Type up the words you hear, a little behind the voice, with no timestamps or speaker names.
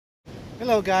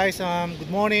Hello guys,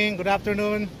 good morning, good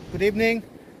afternoon, good evening,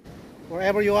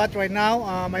 wherever you are at right now.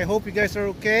 I hope you guys are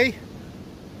okay.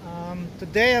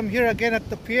 Today I'm here again at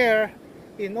the pier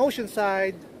in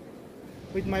Oceanside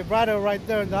with my brother right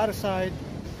there on the other side,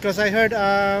 because I heard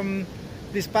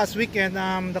this past weekend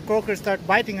the croakers start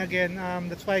biting again.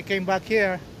 That's why I came back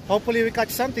here. Hopefully we catch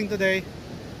something today.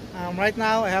 Right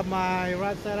now I have my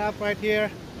rod set up right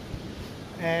here,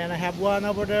 and I have one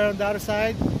over there on the other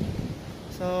side.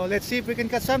 So let's see if we can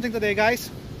catch something today,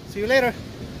 guys. See you later.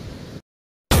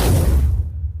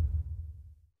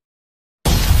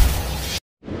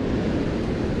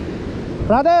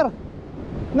 Brother,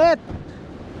 net.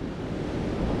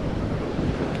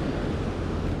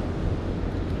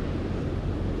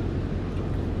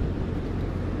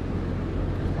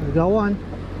 I got one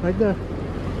right there.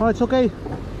 Oh, it's okay.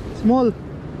 Small.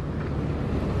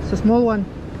 It's a small one.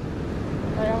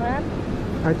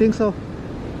 I think so.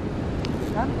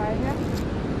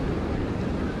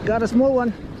 Got a small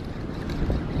one,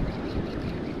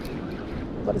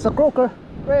 but it's a croaker.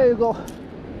 There you go.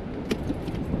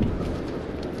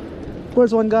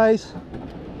 First one, guys.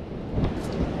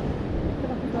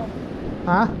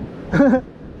 Huh?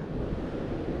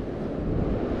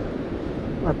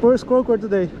 Our first croaker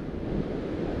today.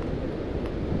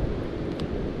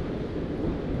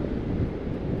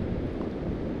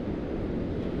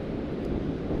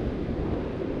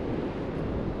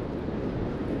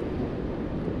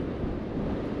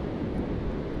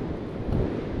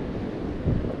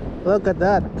 Look at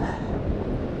that.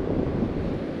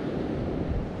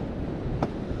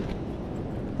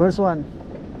 First one.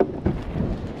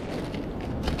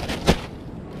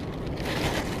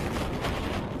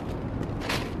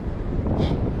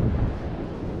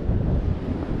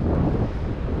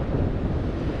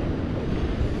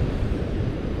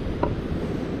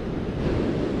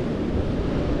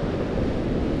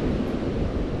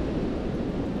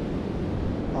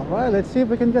 All right, let's see if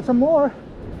we can get some more.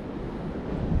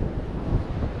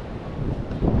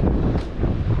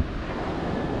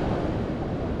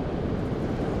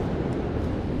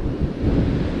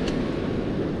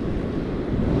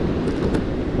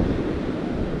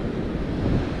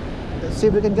 See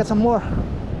if we can get some more.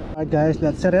 Alright guys,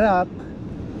 let's set it up.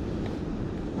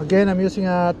 Again, I'm using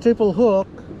a triple hook,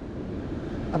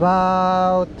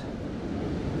 about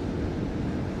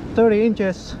 30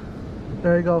 inches.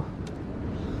 There you go.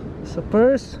 So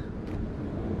first,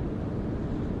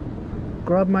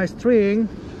 grab my string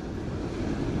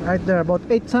right there, about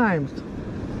 8 times.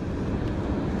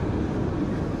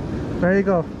 There you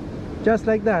go, just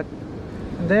like that.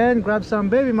 And then grab some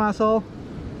baby mussel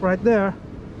right there,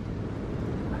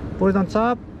 put it on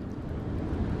top,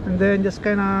 and then just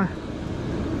kind of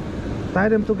tie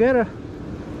them together,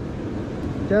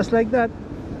 just like that.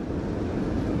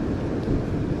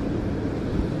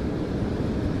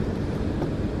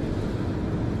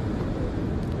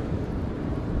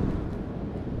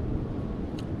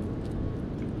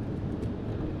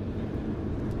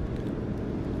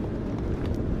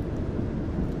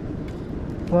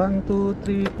 One, two,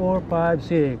 three, 4, 5,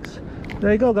 6.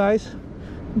 There you go, guys,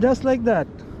 just like that.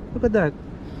 Look at that.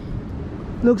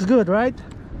 Looks good, right?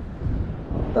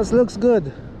 That looks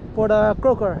good for the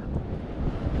croaker.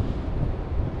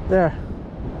 There.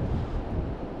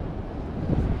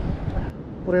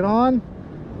 Put it on.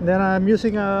 And then I'm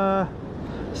using a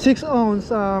 6-ounce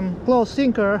close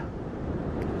sinker.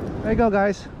 There you go,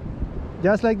 guys.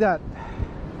 Just like that.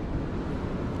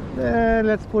 Then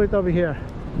let's put it over here.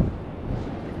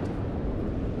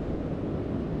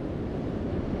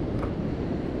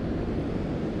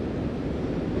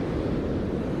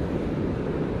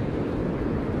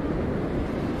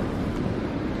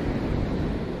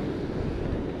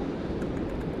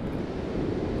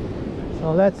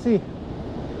 So let's see.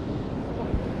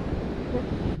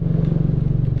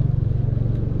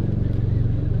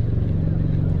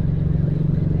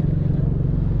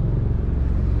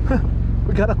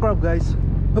 We got a crab, guys.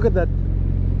 Look at that.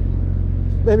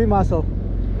 Baby mussel.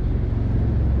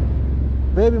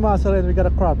 Baby mussel, and we got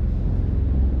a crab.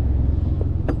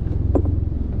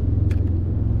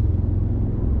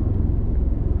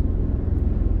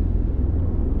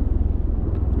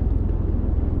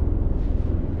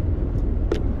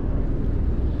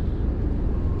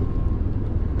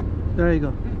 There you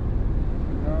go.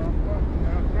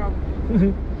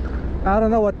 I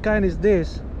don't know what kind is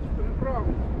this.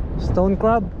 Stone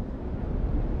crab.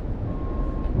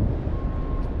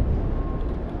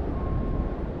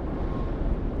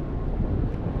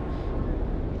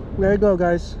 There you go,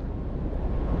 guys.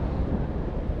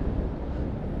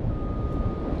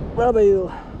 What about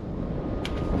you?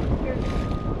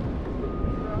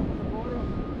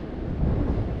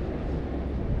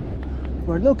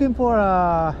 We're looking for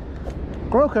a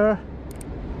croaker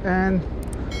and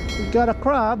we got a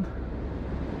crab.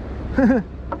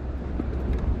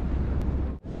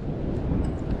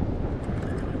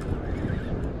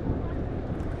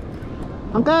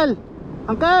 Uncle!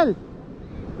 Uncle!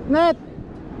 Net!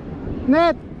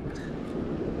 Net!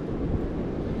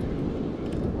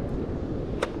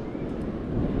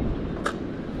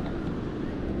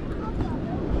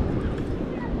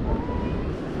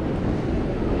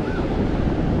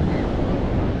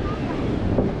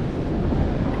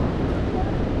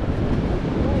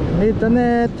 Need the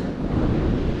net.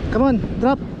 Come on,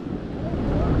 drop.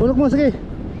 Hulog mo, sige.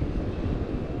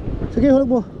 Sige, hulog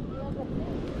mo.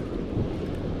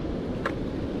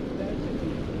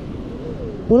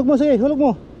 Hulog mo, sige, hulog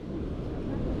mo.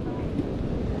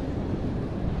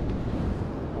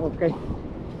 Okay.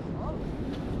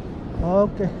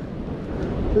 Okay.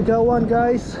 We got one,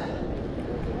 guys.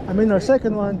 I mean our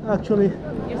second one, actually.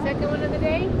 Your second one of the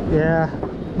day? Yeah.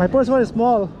 My first one is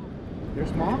small. You're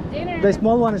small? Dinner. The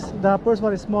small one is, the first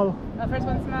one is small. The first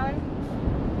one's smaller?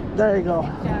 There you go.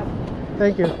 Good job.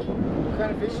 Thank you. What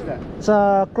kind of fish is that? It's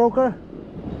a croaker.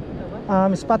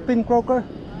 Spot fin croaker.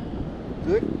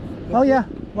 Good? Oh yeah,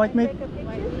 white meat.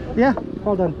 Yeah,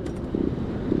 hold on.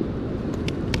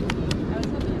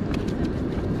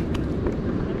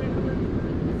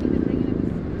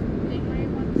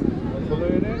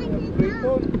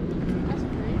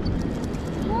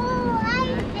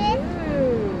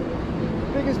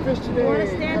 Biggest fish today. You want to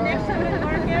stand next to it,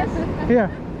 Marcus? Here.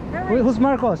 Hurry. Who's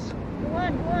Marcos? Go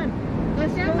on.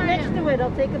 Let's go next to it.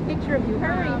 I'll take a picture of you.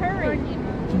 Hurry.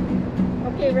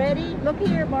 Okay, ready? Look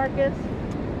here, Marcus.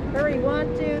 Hurry.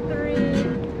 1, 2, 3.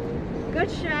 Good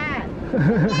shot.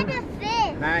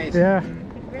 Nice. Yeah,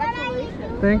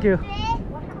 Congratulations. thank you.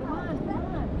 Come on.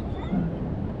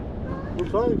 What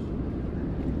size?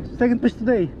 Second fish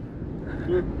today.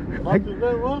 Good. Not too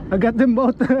bad, what? I got them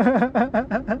both.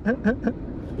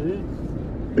 See?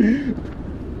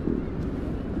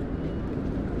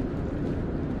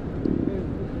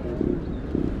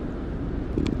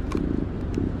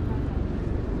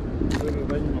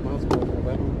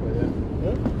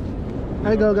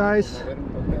 There you go, guys.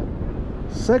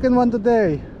 Second one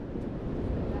today.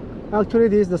 Actually,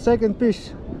 this is the second fish.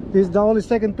 This is the only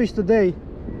second fish today.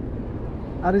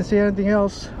 I didn't see anything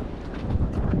else.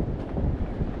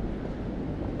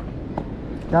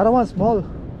 The other one's small.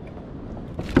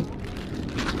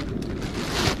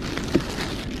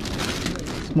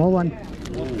 Small one.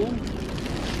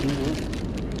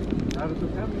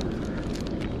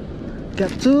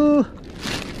 Got two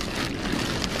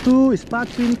spot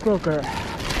fin croaker.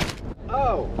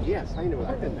 Oh, yes, I know.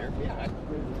 I've been there. Yeah.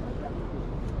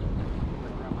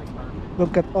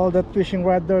 Look at all that fishing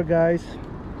right there, guys.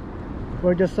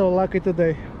 We're just so lucky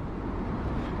today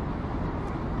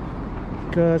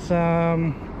because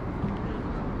the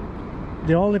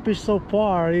only fish so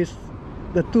far is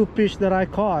the 2 fish that I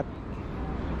caught.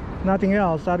 Nothing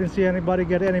else. I didn't see anybody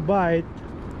get any bite,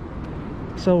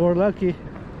 so we're lucky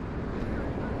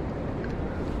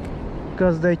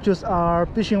because they choose our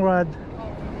fishing rod.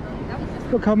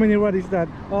 Look how many rod is that,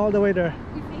 all the way there.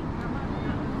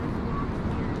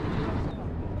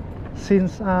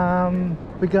 Since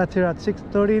we got here at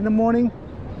 6:30 in the morning,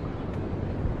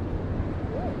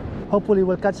 hopefully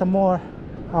we'll catch some more.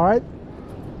 All right.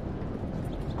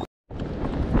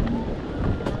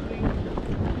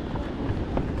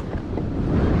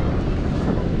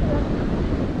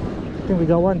 I think we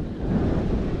got one.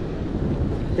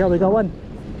 Yeah, we got one.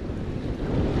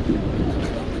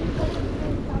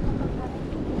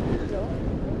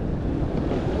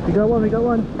 We got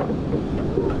one.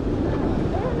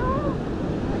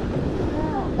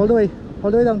 Hold the way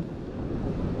down.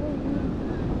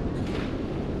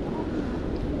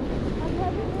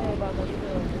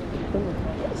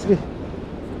 Sige.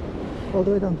 All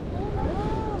the way down.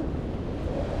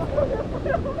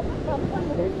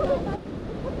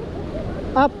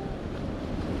 Up.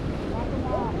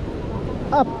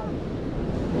 Up.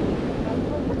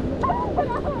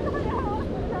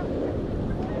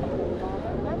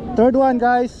 Third one,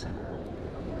 guys.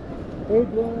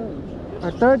 Third one.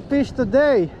 Our third fish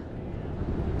today.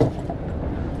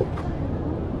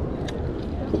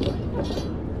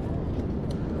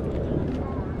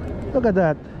 Look at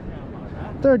that.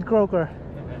 Third croaker.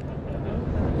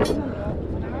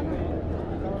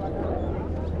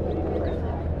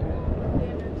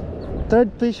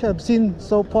 Third fish I've seen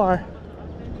so far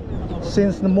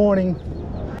since the morning.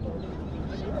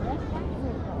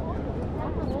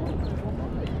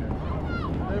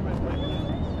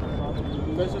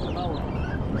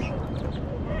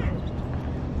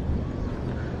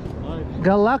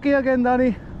 Got lucky again,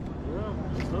 Danny.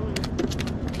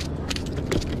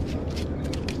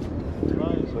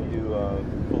 So you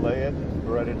fillet it,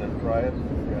 bread it, and fry it.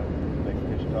 Yeah, make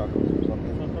fish tacos or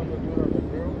something.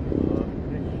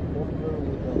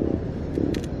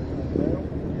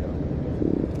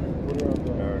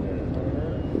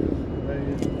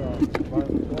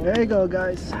 There you go,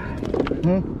 guys.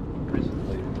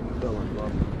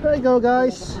 There you go,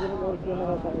 guys.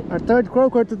 Our third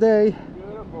croaker today.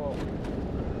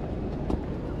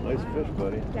 Nice fish,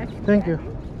 buddy. Thank you.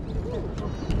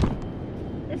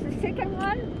 This is the second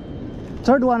one?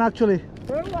 Third one, actually.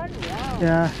 Third one? Wow.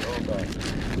 Yeah.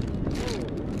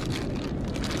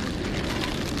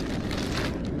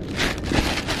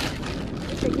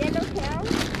 It's a yellow tail?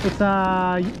 It's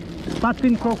a spot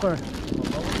fin croaker.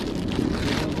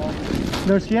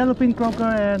 There's yellow pin croaker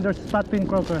and there's spot pin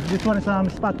croaker. This one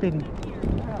is spot pin.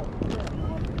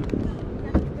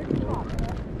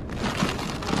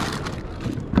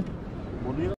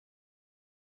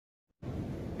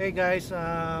 Hey guys,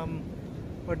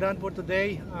 we're done for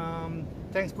today.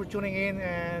 Thanks for tuning in,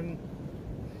 and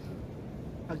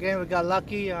again we got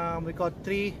lucky. We caught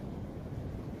 3.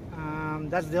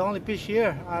 That's the only fish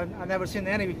here. I never seen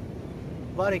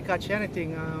anybody catch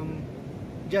anything.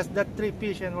 Just that 3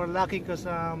 fish, and we're lucky because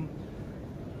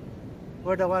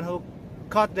we're the one who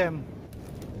caught them.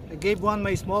 I gave one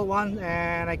my small one,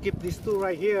 and I keep these 2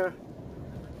 right here.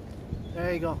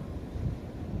 There you go.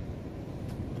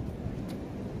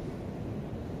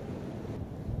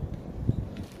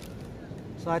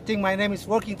 So I think my name is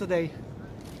working today.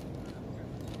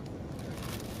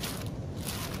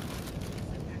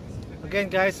 Again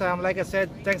guys, like I said,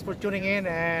 thanks for tuning in,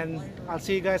 and I'll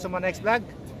see you guys on my next vlog.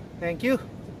 Thank you.